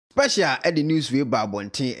special at the news we ba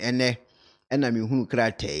bonten ene na me hunu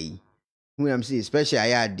kratai hu am say special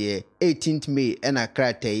ya de 18th May na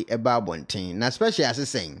kratai e ba bonten na special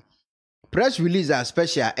asesen press release a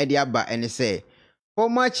special at the aba and say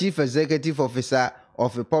former chief executive officer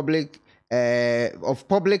of a public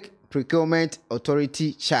procurement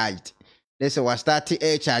authority charged there's a starting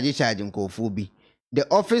a charging kofubi the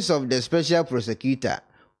office of the special prosecutor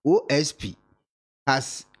OSP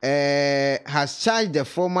has charged the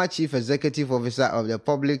former chief executive officer of the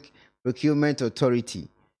public procurement authority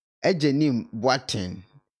Agyin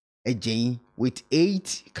Asare with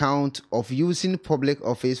 8 counts of using public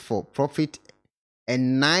office for profit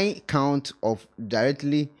and 9 counts of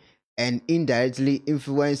directly and indirectly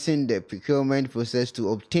influencing the procurement process to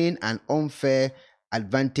obtain an unfair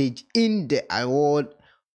advantage in the award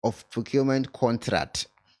of procurement contract.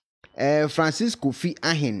 Francis Kofi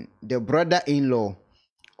Ahin, the brother-in-law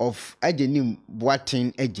of Agyin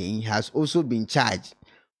Asare, has also been charged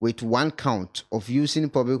with 1 count of using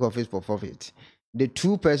public office for profit. The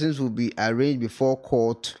 2 persons will be arraigned before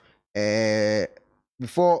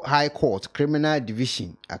High Court Criminal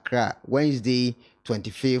Division, Acquah, Wednesday,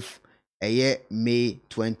 25th May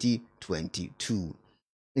 2022.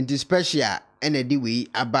 In the special NDW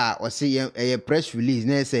aba or say a press release,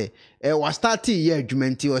 na say was starting year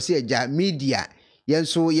adwumenti or say media yen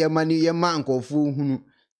so ye mani ye man nkofo hunu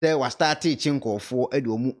say was starting chinkofo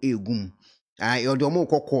edomu egum odomu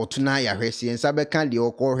court na ya hwese yen sabe kan de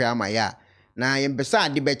okohwe amaya na yen besa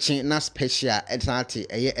de bechi na special etati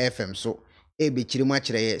FM so ebechiri mu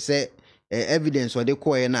akire say evidence or de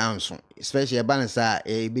koye na anso special bansa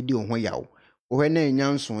ebedi ho yawo ohwe na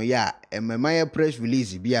nyanso ya emema press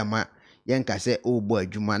release bi ama yenka se obo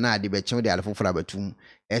adwuma na ade beche de alfofra batum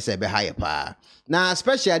ese be haye pa na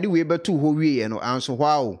special de we betu ho wie no anso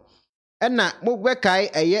hwa na mogbekai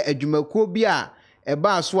eye adwumakuo bi a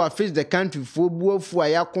eba so a face the country fo buafu a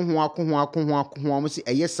yakoho mo se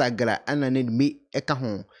eye sagra ana ne me eka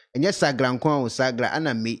ho enye sagra nkon o sagra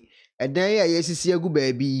ana me edan ya yesisi agu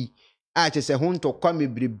baabi a chese ho ntokwa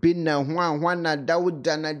mebrebe na ho na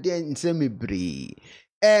dawuda na de nse mebre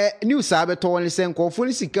news abeto won se nkofo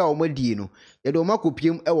ni sika o madie no ye do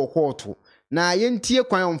makopiem wo court na ye ntie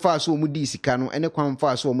kwan omfa so o mudi sika no ene kwan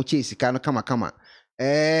omfa so o mu che sika no kama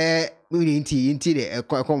we ntie de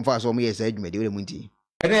kwan omfa so o mu yesa adwumade we mu ntie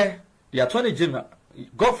ene the attorney general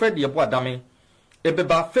Godfred Yeboadame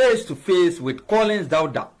ebeba face to face with Collins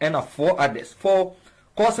Dauda and 4 others for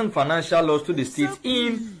causing financial loss to the state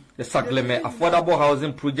in the Saglami affordable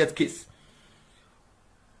housing project case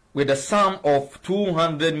with a sum of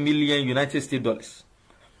 200 million United States dollars.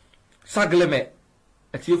 Saglami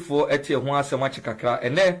Odifour ho asema chikakra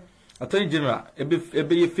ene attorney general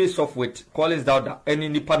ebe face off with Collins Dauda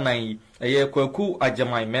and nipa nan Kwaku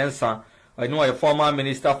Ajamai Mensa no a former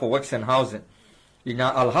minister for works and housing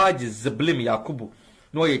ina Alhaji Zeblim Yakubu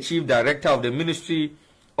no a chief director of the Ministry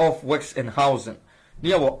of Works and Housing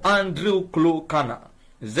near Andrew Klokana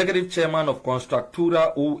executive chairman of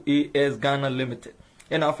Constructura OAS Ghana Limited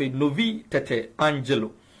and of a Novi Tete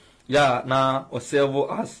Angelo ya na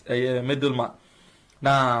oservo as a middleman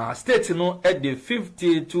na state at the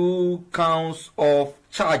 52 counts of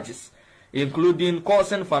charges including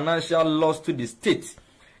causing financial loss to the state,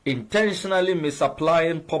 intentionally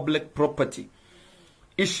misapplying public property,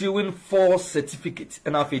 issuing false certificates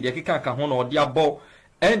and of a kahono diabo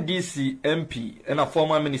NDC MP and a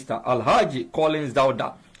former minister Alhaji Collins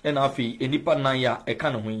Dauda and afi enipa nanya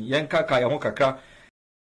ekanohui yenka kaya ho kakra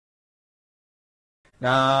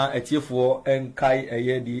na etiefo enkai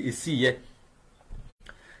eye di esiye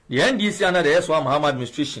the NDC under the SW Muhammad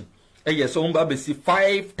administration so umba besi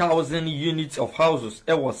 5,000 units of houses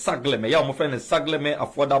was Saglami ya mo friend Saglami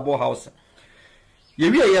affordable housing ye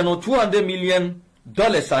wi no $200 million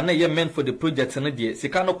ana ye meant for the project na die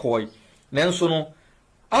sika no koi nenso no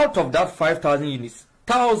out of that 5,000 units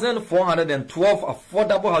 1,412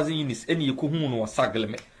 affordable housing units any yekuhu no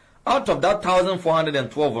Saglami. Out of that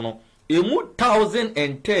 1,412 no emu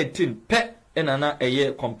 1,013 pe enana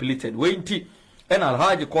eye completed wenti en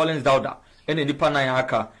Alhaji Collins Dauda ene nipa na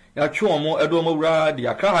yaka ya chuomo edomo ra the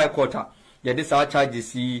Acquah High Court ya this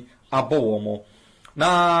charges si abowomo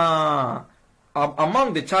na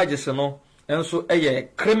among the charges no and so a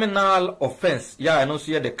criminal offense ya no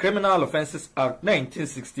so the Criminal Offences Act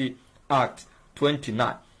 1960 Act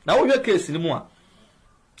 29. Now we case in more.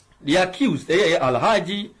 The accused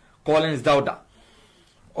Alhaji Collins Dauda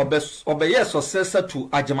obey successor to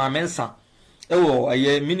Ajama Mensa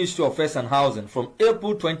a Ministry of Affairs and Housing from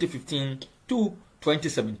April 2015 to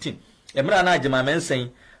 2017. Emra na Ajama Mensa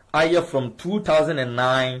from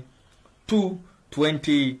 2009 to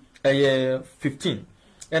 2015.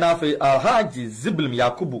 and afi Alhaji Ziblim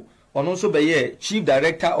Yakubu on also be Chief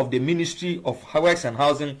Director of the Ministry of Works and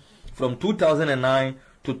Housing from 2009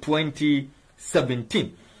 to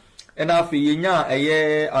 2017. And afi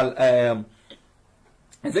yenya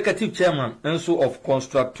Executive Chairman also of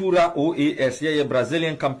Constructura OAS, a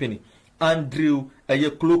Brazilian company, Andrew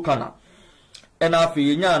Klukana. And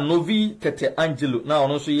afi yenya Novi Tete Angelo now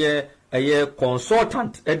also a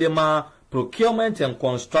consultant edema procurement and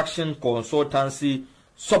construction consultancy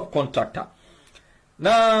subcontractor.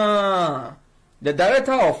 Now the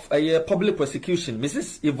director of public prosecution,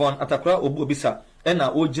 Mrs. Yvonne Atakra Obobisa, and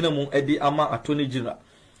Ojinamu Edi Ama Attorney General.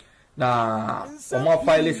 Now Oma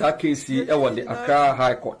files a case the Accra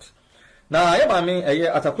High Court. Now Maame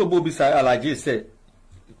Atakra Obobisa Alaji said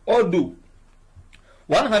Odu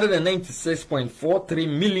 $196.43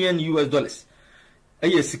 million US.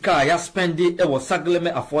 Sika ya spendi was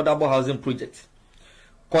Saglami affordable housing project.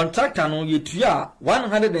 Contractor no yetuya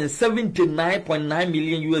 $179.9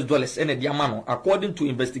 million US and the amount according to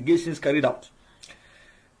investigations carried out.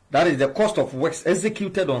 That is the cost of works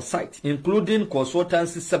executed on site, including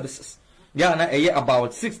consultancy services. Yana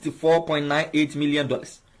about $64.98 million,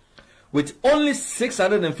 with only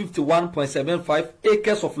 651.75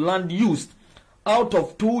 acres of land used out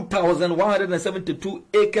of 2,172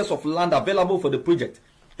 acres of land available for the project.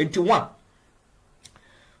 Into one.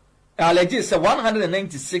 Alleged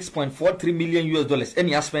 $196.43 million US.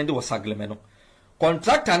 Any spend was Saglami.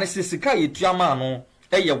 Contractor Nesisika Yetiamano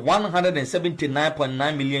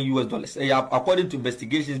 $179.9 million US. According to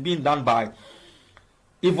investigations being done by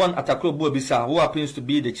Yvonne Atakra Obobisa, who happens to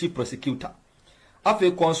be the chief prosecutor.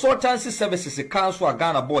 After consultancy services, a council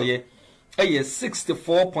Ghana boy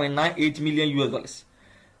 $64.98 million US.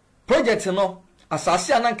 Project no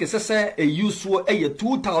asase anankese a useful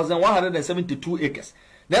 2,172 acres.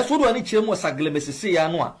 That's what we need to mo Saglami sese ya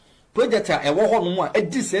no a project a ewo ho no a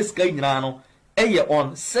edi seska nyina no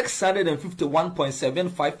on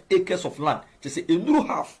 651.75 acres of land. Just a new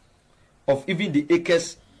half of even the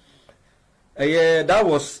acres that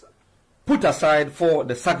was put aside for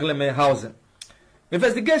the Saglami housing.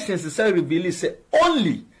 Investigations reveal say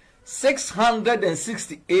only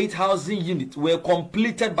 668 housing units were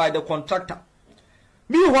completed by the contractor.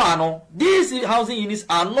 Meanwhile, these housing units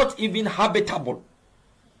are not even habitable.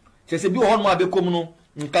 This is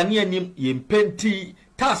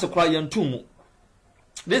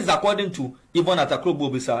according to Yvonne Atakra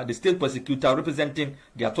Obobisa, the state prosecutor representing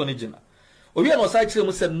the Attorney General. Obiano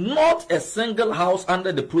said not a single house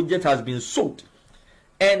under the project has been sold,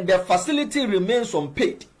 and the facility remains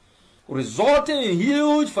unpaid, resulting in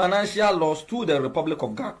huge financial loss to the Republic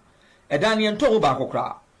of Ghana. Edanian Toba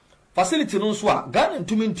Kokra. Facility no swa Ghana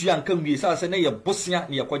ntumi ntua nkam wie sa se na ye bosia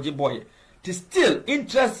na ye kwaje boy. Still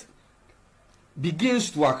interest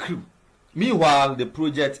begins to accrue. Meanwhile, the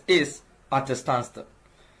project is at a standstill.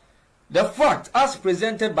 The fact, as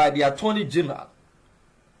presented by the Attorney General,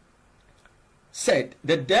 said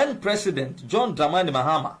the then President John Dramani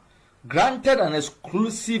Mahama granted an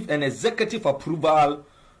exclusive and executive approval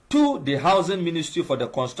to the Housing Ministry for the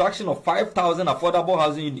construction of 5,000 affordable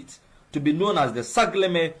housing units to be known as the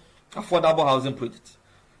Saglami Affordable Housing Project.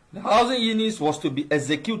 The housing units was to be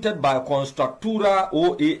executed by Constructura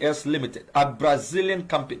OAS Limited, a Brazilian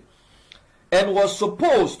company, and was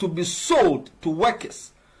supposed to be sold to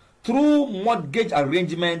workers through mortgage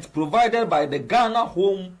arrangements provided by the Ghana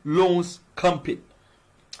Home Loans Company.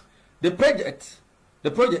 The project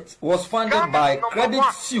was funded by Credit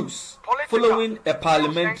Suisse following a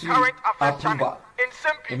parliamentary approval.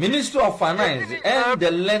 The Ministry of Finance and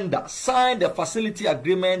the lender signed a facility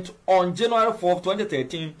agreement on January 4,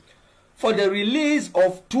 2013 for the release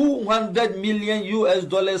of $200 million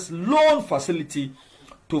US loan facility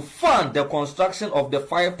to fund the construction of the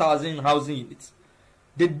 5,000 housing units.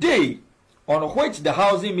 The day on which the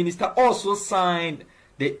housing minister also signed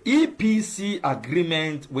the EPC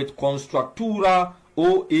agreement with Constructura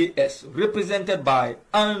OAS, represented by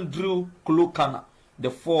Andrew Klukana,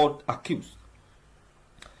 the fourth accused.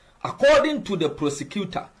 According to the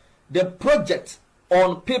prosecutor, the project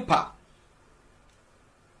on paper,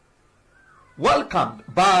 welcomed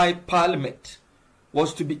by Parliament,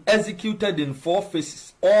 was to be executed in 4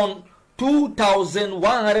 phases on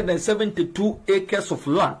 2,172 acres of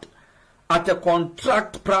land at a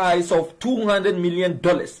contract price of $200 million,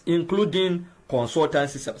 including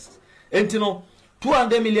consultancy services. And you know,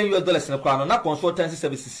 $200 million US in the crown, not consultancy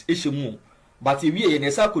services issue, but if we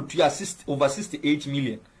could assist over $68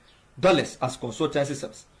 million as consultancy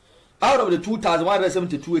service. Out of the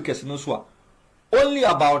 2,172 acres in Oswa, only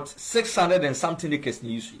about 600 and something acres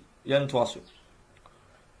in use.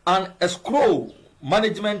 And escrow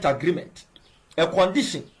management agreement a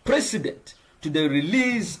condition precedent to the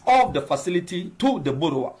release of the facility to the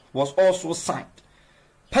borrower was also signed,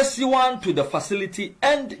 pursuant to the facility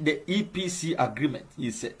and the EPC agreement,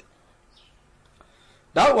 he said.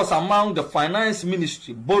 That was among the Finance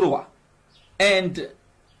Ministry, borrower, and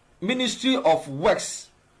Ministry of Works,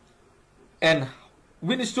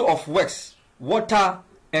 Water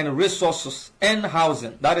and Resources and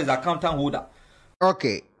Housing, that is accountant holder.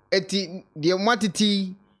 Okay, eti the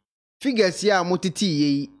quantity figures ya motiti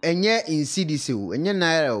ye enye in cedis enye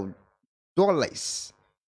naira dollars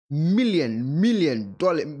million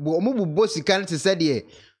dollar omo bu sika te said ye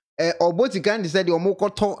obo sika te said omo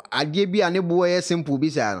koto ade bi ane bo ye simple bi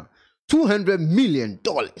sa $200 million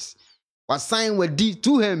was signed with the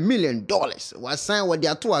 $200 million was signed with the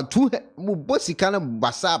 $2 mu bosika na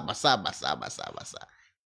basa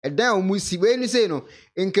and then we see when you say no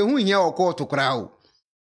in ke hu hia okoto kra o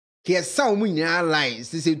ke sa o mu nyina lines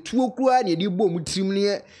say tuo kura na di bom trim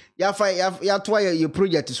ne ya fa ya to ya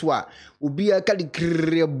project so a obi aka di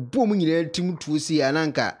krere bom nyina tim tuo si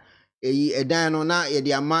ananka edan no na ye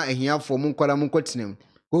di ama ehia fo mu nkwara mu nkotinem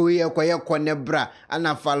ko ye kone bra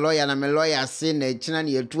ana fa lawyer na me lawyer say na china na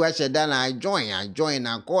yetu a sheda na join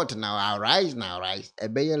na court na arise e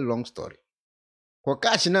be ye long story ko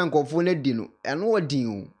cash na nkofo na di no eno odin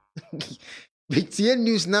o bitie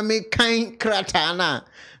news na me kan krata na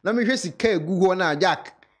me hwe sika egu ho na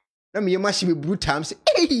jack na me yema hye bru time say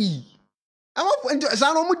hey am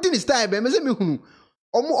sa no mu di ni style be me say me hunu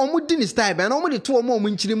omu di ni style be na omu de to omu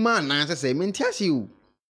nchiri man na say me ntiase o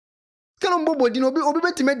kana mbobo di no obi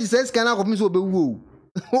betima di sense kana akopim so obewu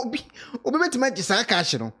o obi betima di sa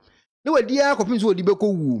cash no ne wadi akopim so odi beko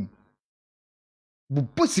wu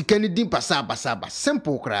bu sika ni din basa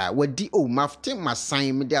simple kra wadi o mafte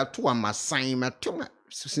masan me dia to amasan me to ma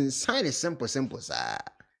sign is simple sa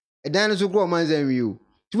edan so gro man zan wi o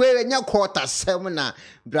tuwe nya quarter 7 na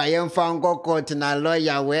Brian Fango court na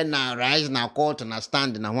lawyer we na rise na court na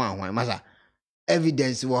stand na hwan masa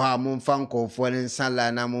evidence wo ha mo fanko fo ne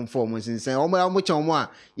sala na mo fo mo sinsen o mo che mo a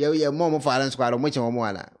ye mo fa ran squad mo che mo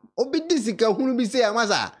ala obi disika hunu bi se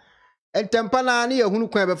amasa entempa na ne ye hunu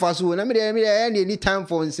kwan be fa so na me any time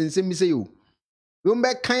for sinsen mi se yo we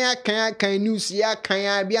mbe kan news ya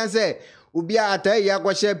kan bia se obi ata ya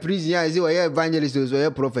kwa share prison ya ze o ye evangelist o ye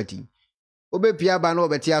prophet obe pia ba na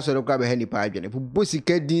obeti asoro kwa be hani pa adwene bu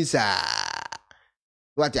sika din sa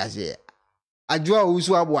what I say Ajwa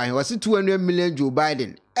usu abwa wasi $200 million Joe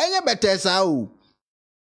Biden. Enye betesa o.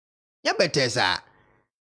 Nya betesa.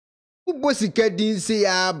 Ubo sika din se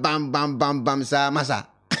ya bam sa masa.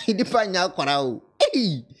 Idipa nya kwara o.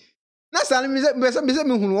 Eh. Na sa me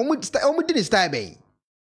hunu omu di ni style ben.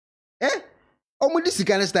 Omu di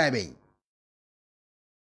sika na style ben.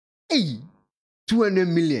 $200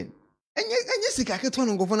 million. Enye sika ke to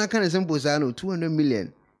no ngofo na kan simple sa no $200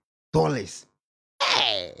 million.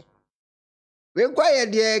 We kwaya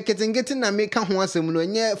de ketengeti na me ka ho asem no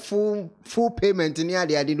nye full payment ni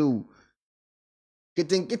ade no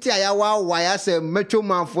ketengeti aya wa ya se metro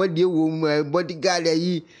man for de wo bodyguard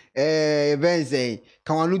ayi events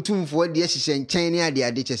ka wanu tumfo de hihye nchen ni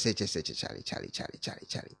ade chese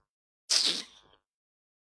chali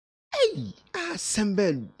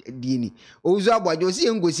sembe dini ozo abwajo si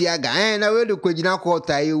ngosi aga na we de kwagina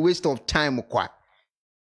quarter a waste of time kwa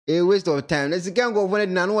a waste of time na sikan go for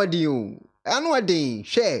na no adi o anu adin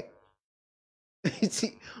share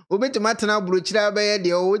obeti matana buru chira be ye de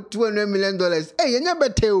 $200 million enya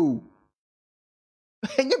bete o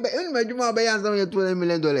enya be enu madwuma be yan some $200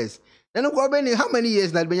 million na no ko be ni how many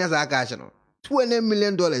years that be nya za cash no $200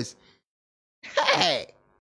 million hey